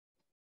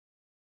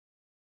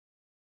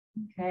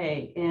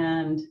Okay,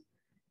 and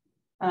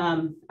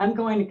I'm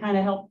going to kind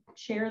of help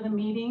chair the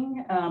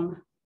meeting.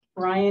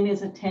 Brian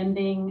is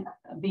attending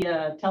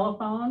via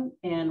telephone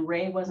and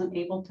Ray wasn't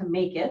able to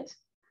make it.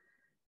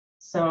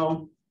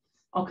 So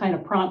I'll kind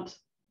of prompt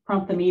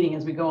the meeting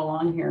as we go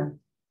along here.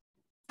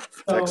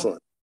 So,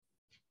 excellent.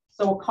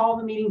 So we'll call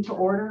the meeting to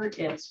order.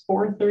 It's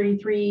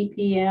 4:33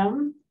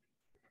 p.m.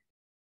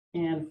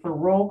 And for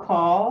roll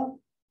call,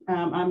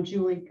 I'm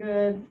Julie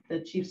Good,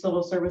 the Chief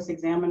Civil Service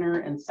Examiner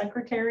and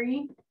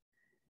Secretary.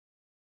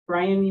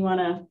 Brian, you want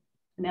to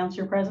announce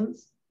your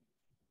presence?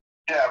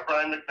 Yeah,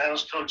 Brian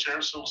McManus,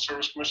 Co-Chair, Civil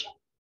Service Commission.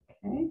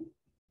 Okay.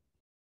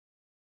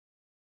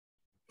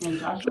 And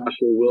Joshua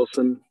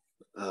Wilson,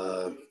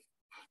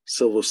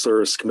 Civil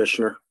Service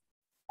Commissioner.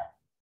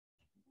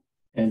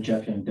 And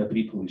Jeff Young,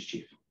 Deputy Police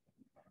Chief.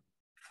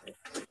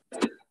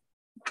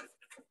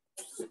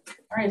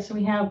 All right, so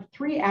we have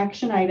 3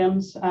 action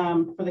items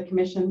for the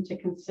commission to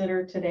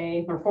consider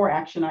today, or 4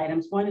 action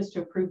items. One is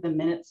to approve the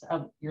minutes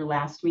of your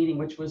last meeting,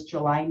 which was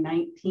July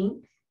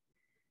 19th.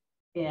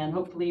 And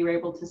hopefully you're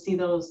able to see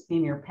those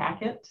in your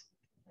packet.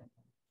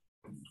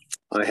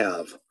 I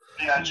have.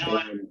 Yeah,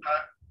 Julie,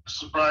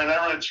 this is Brian.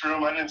 I read through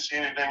them. I didn't see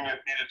anything that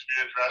needed to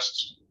be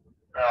addressed.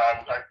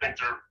 I think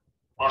they're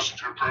motion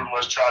to approve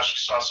unless Josh, you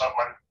saw something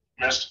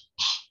I missed.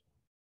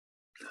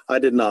 I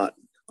did not.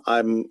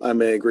 I'm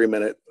in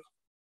agreement.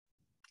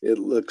 It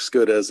looks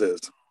good as is.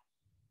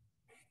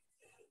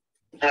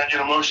 Can I get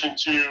a motion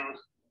to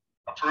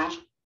approve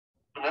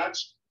the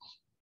minutes?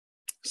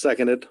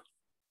 Seconded.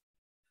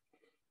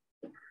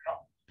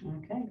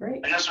 Okay,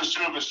 great. I guess there's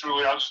 2 of us,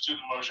 Julie. I'll just do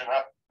the motion.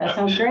 Huh? That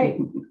sounds great.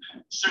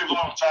 Save a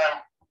little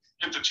time.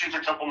 Get the chief a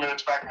couple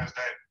minutes back in his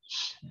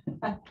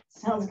day.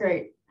 Sounds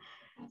great.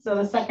 So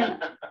the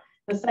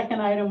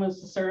second item was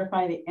to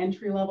certify the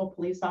entry-level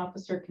police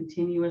officer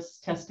continuous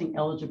testing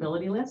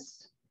eligibility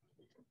list.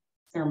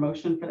 Is there a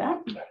motion for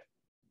that?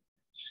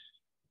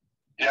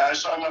 Yeah, I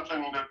saw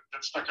nothing that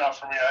stuck out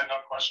for me. I had no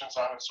questions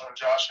on it. So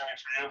Josh, any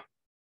for you?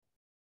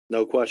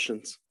 No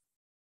questions.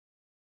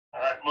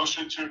 All right,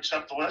 motion to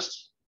accept the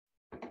list.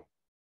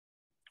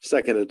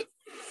 Seconded.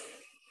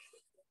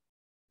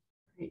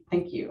 Great,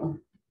 thank you.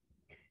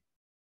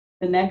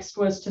 The next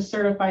was to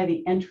certify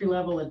the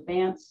entry-level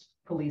advanced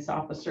police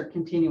officer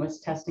continuous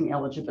testing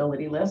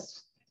eligibility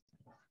list.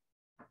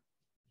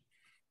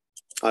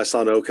 I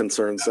saw no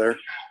concerns there.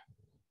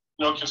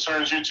 No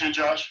concerns, you too,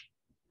 Josh?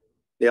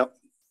 Yep.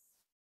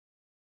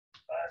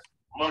 All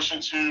right. Motion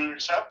to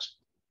accept.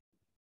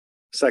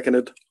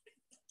 Seconded.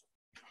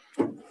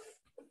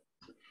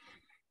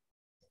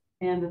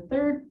 And the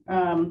third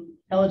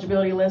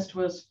eligibility list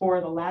was for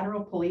the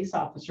lateral police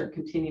officer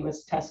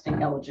continuous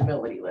testing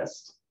eligibility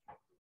list.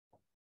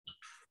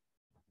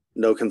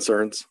 No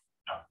concerns.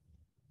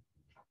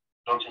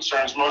 No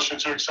concerns. Motion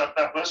to accept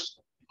that list.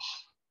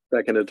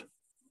 Seconded.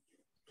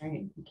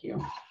 Great, thank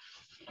you.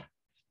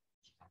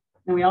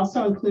 And we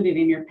also included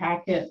in your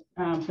packet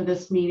for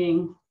this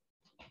meeting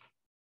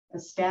a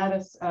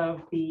status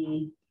of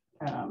the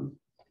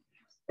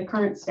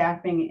current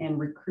staffing and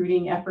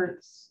recruiting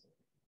efforts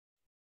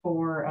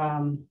for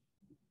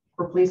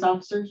police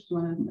officers. Do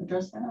you want to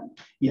address that?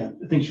 Yeah,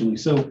 thanks, Julie.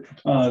 So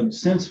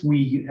since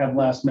we have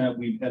last met,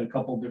 we've had a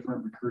couple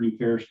different recruiting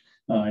fairs.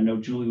 I know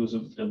Julie was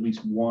at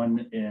least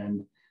one,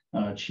 and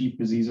Chief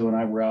Bazzizo and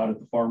I were out at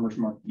the farmers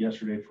market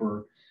yesterday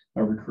for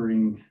a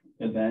recruiting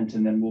event,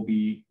 and then we'll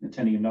be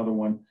attending another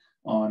one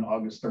on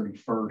August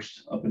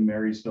 31st up in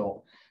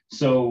Marysville.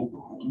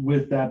 So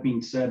with that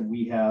being said,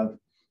 we have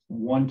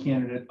one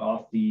candidate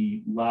off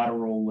the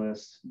lateral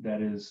list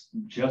that is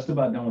just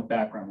about done with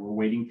background. We're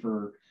waiting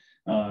for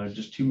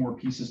just 2 more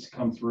pieces to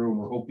come through, and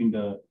we're hoping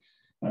to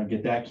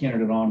get that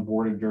candidate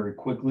onboarded very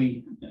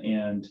quickly.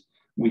 And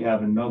we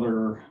have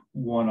another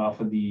one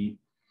off of the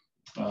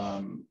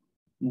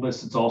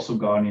list that's also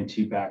gone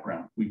into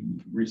background. We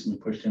recently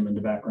pushed him into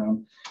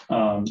background.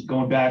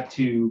 Going back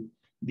to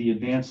the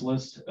advanced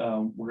list,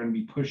 we're going to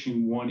be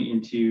pushing one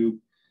into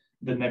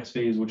the next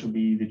phase, which will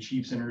be the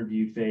chief's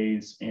interview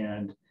phase,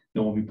 and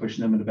then we'll be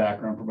pushing them into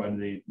background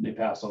provided they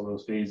pass all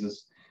those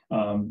phases.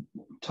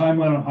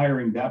 Timeline on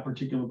hiring that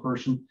particular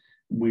person,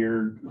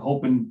 we're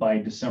hoping by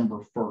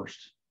December 1st,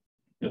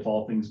 if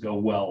all things go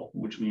well,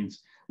 which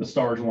means the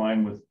stars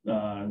align with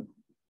the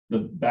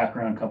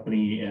background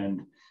company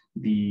and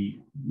the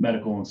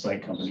medical and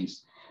site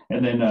companies.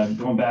 And then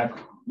going back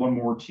one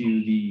more to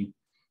the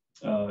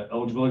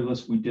eligibility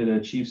list, we did a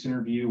chief's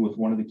interview with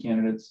one of the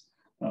candidates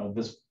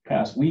this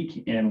past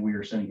week, and we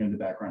are sending him to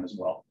background as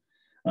well.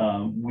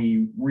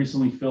 We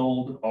recently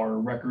filled our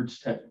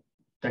records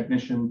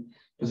technician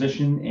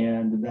position,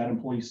 and that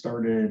employee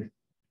started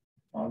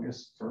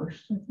August 1st,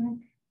 I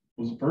think.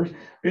 Was it first?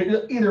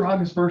 Either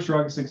August 1st or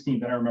August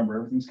 16th. I don't remember.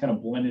 Everything's kind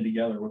of blended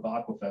together with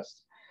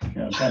Aquafest,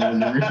 kind of in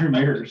the rearview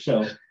mirror.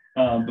 So,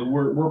 but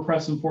we're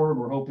pressing forward.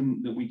 We're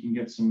hoping that we can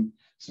get some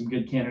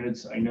good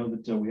candidates. I know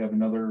that we have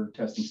another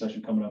testing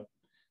session coming up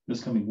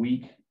this coming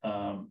week.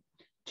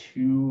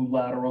 2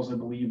 laterals, I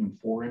believe, and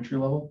 4 entry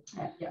level.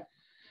 Yeah.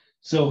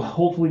 So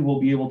hopefully we'll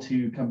be able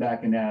to come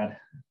back and add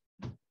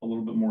a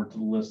little bit more to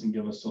the list and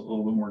give us a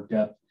little bit more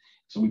depth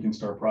so we can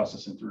start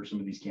processing through some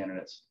of these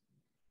candidates.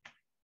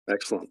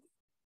 Excellent.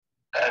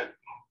 And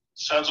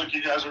sounds like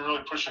you guys are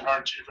really pushing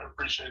hard, Chief. I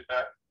appreciate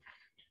that.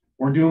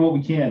 We're doing what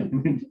we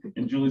can.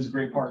 And Julie's a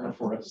great partner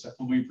for us. So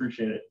we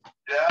appreciate it.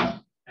 Yeah,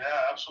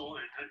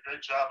 absolutely.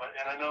 Great job.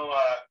 And I know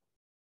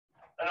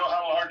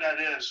how hard that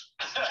is.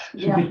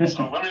 Yeah.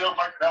 So let me know if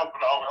I can help,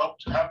 and I'll help.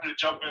 Happy to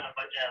jump in if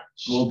I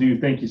can. Will do.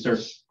 Thank you, sir.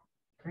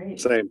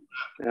 Great. Same.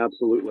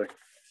 Absolutely.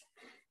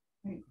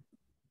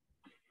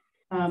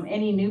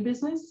 Any new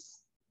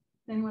business?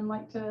 Anyone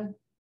like to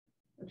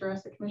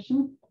address the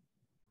commission?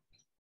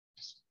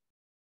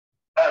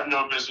 I have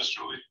no business,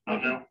 Julie. No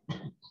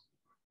new.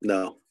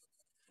 No.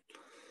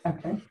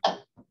 Okay.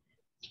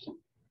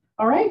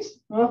 All right.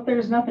 Well, if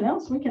there's nothing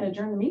else, we can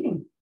adjourn the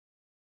meeting.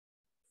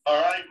 All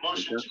right.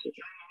 Motion to adjourn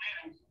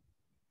the meeting.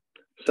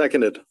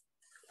 Seconded.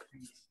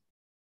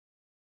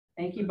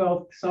 Thank you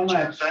both so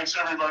much. Thanks,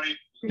 everybody.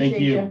 Appreciate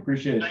Thank you.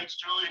 Appreciate it. Thanks,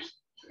 Julie.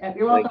 Yeah,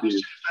 you're welcome. Thank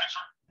you.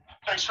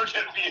 Thanks for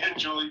getting me in,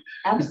 Julie.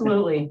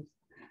 Absolutely.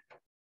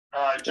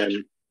 All right. Take care.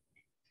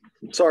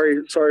 And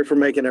sorry for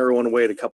making everyone wait a couple